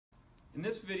In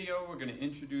this video, we're going to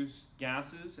introduce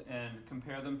gases and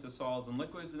compare them to solids and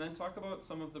liquids, and then talk about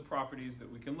some of the properties that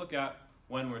we can look at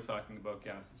when we're talking about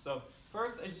gases. So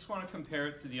first, I just want to compare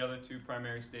it to the other two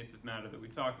primary states of matter that we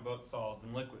talk about, solids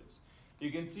and liquids.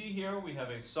 You can see here we have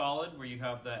a solid where you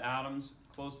have the atoms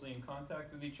closely in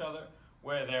contact with each other,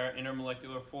 where their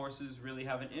intermolecular forces really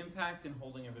have an impact in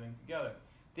holding everything together.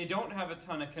 They don't have a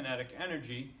ton of kinetic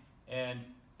energy, and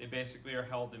they basically are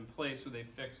held in place with a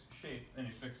fixed shape and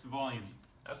a fixed volume.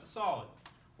 That's a solid.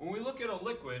 When we look at a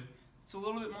liquid, it's a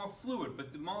little bit more fluid,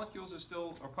 but the molecules are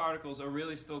still, or particles are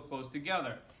really still close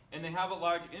together, and they have a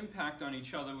large impact on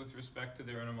each other with respect to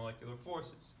their intermolecular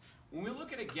forces. When we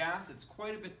look at a gas, it's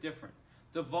quite a bit different.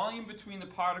 The volume between the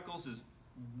particles is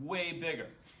way bigger,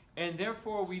 and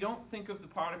therefore we don't think of the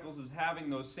particles as having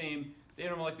the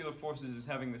intermolecular forces as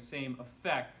having the same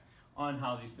effect on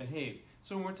how these behave.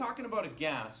 So when we're talking about a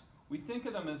gas, we think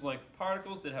of them as like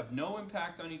particles that have no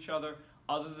impact on each other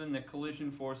than the collision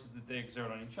forces that they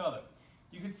exert on each other.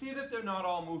 You can see that they're not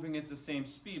all moving at the same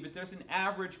speed, but there's an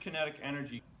average kinetic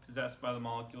energy possessed by the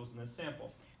molecules in this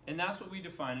sample. And that's what we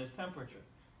define as temperature.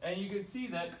 And you can see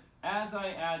that as I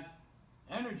add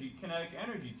energy, kinetic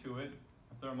energy to it,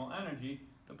 thermal energy,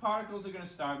 the particles are going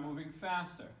to start moving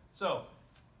faster. So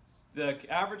the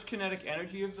average kinetic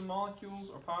energy of the molecules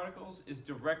or particles is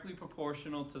directly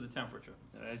proportional to the temperature.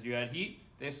 And as you add heat,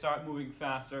 they start moving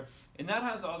faster, and that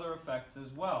has other effects as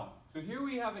well. So here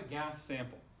we have a gas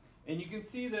sample, and you can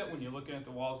see that when you're looking at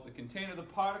the walls of the container, the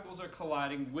particles are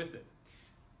colliding with it.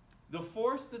 The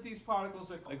force that these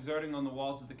particles are exerting on the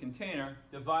walls of the container,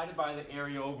 divided by the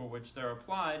area over which they're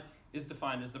applied, is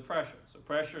defined as the pressure. So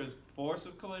pressure is force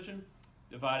of collision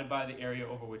divided by the area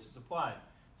over which it's applied.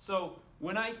 So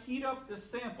when I heat up this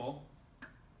sample,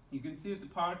 you can see that the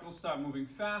particles start moving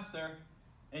faster,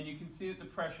 and you can see that the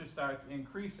pressure starts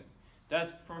increasing.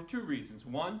 That's for two reasons.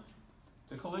 One,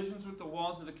 the collisions with the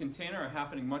walls of the container are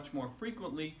happening much more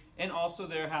frequently, and also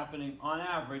they're happening on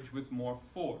average with more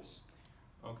force.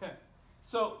 Okay,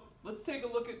 so let's take a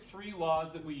look at three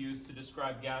laws that we use to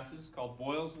describe gases called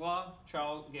Boyles Law,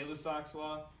 Gay-Lassac's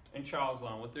Law, and Charles'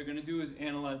 Law. And what they're going to do is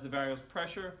analyze the various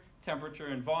pressure, temperature,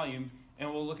 and volume,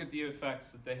 and we'll look at the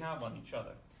effects that they have on each other.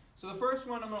 So the first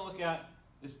one I'm going to look at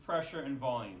is pressure and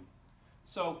volume.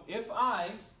 So if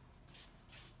I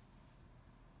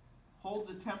hold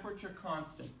the temperature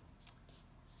constant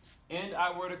and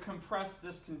I were to compress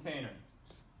this container,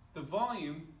 the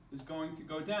volume is going to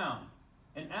go down.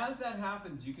 And as that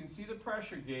happens, you can see the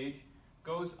pressure gauge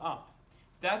goes up.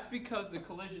 That's because the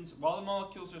collisions, while the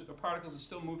molecules or particles are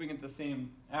still moving at the same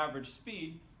average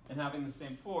speed and having the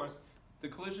same force, the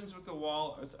collisions with the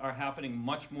wall are happening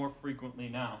much more frequently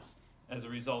now as a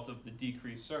result of the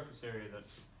decreased surface area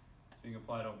that's being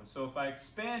applied over. So if I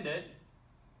expand it,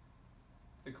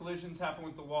 the collisions happen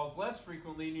with the walls less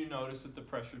frequently, and you notice that the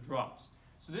pressure drops.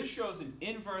 So this shows an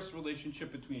inverse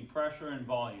relationship between pressure and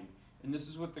volume, and this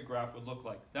is what the graph would look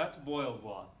like. That's Boyle's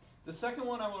Law. The second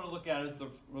one I want to look at is the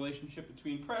relationship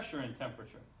between pressure and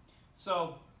temperature.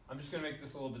 So I'm just going to make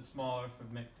this a little bit smaller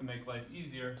to make life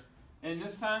easier. And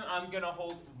this time I'm going to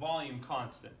hold volume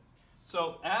constant.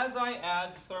 So as I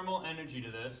add thermal energy to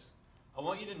this, I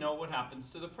want you to know what happens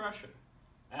to the pressure.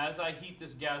 As I heat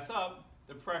this gas up,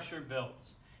 the pressure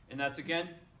builds. And that's, again,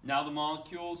 now the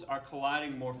molecules are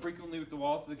colliding more frequently with the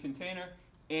walls of the container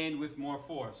and with more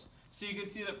force. So you can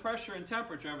see that pressure and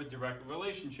temperature have a direct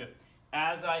relationship.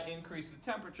 As I increase the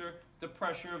temperature, the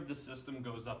pressure of the system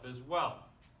goes up as well.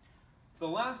 The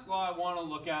last law I want to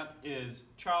look at is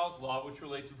Charles' Law, which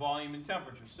relates volume and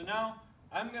temperature. So now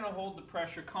I'm going to hold the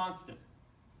pressure constant.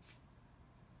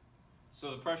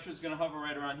 So the pressure is going to hover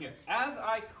right around here. As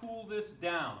I cool this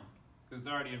down, because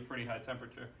it's already at a pretty high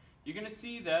temperature, you're going to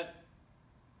see that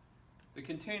the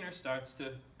container starts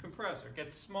to compress or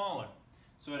gets smaller.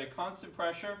 So at a constant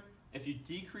pressure, if you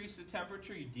decrease the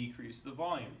temperature, you decrease the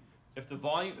volume. If the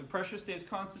pressure stays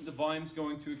constant, the volume is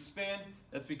going to expand.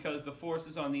 That's because the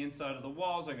forces on the inside of the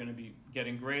walls are going to be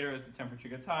getting greater as the temperature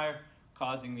gets higher,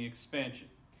 causing the expansion.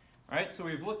 All right, so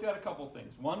we've looked at a couple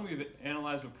things. One, we've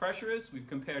analyzed what pressure is. We've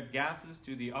compared gases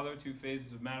to the other two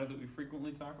phases of matter that we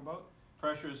frequently talk about.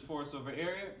 Pressure is force over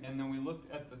area, and then we looked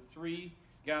at the three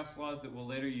gas laws that we'll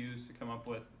later use to come up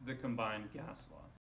with the combined gas law.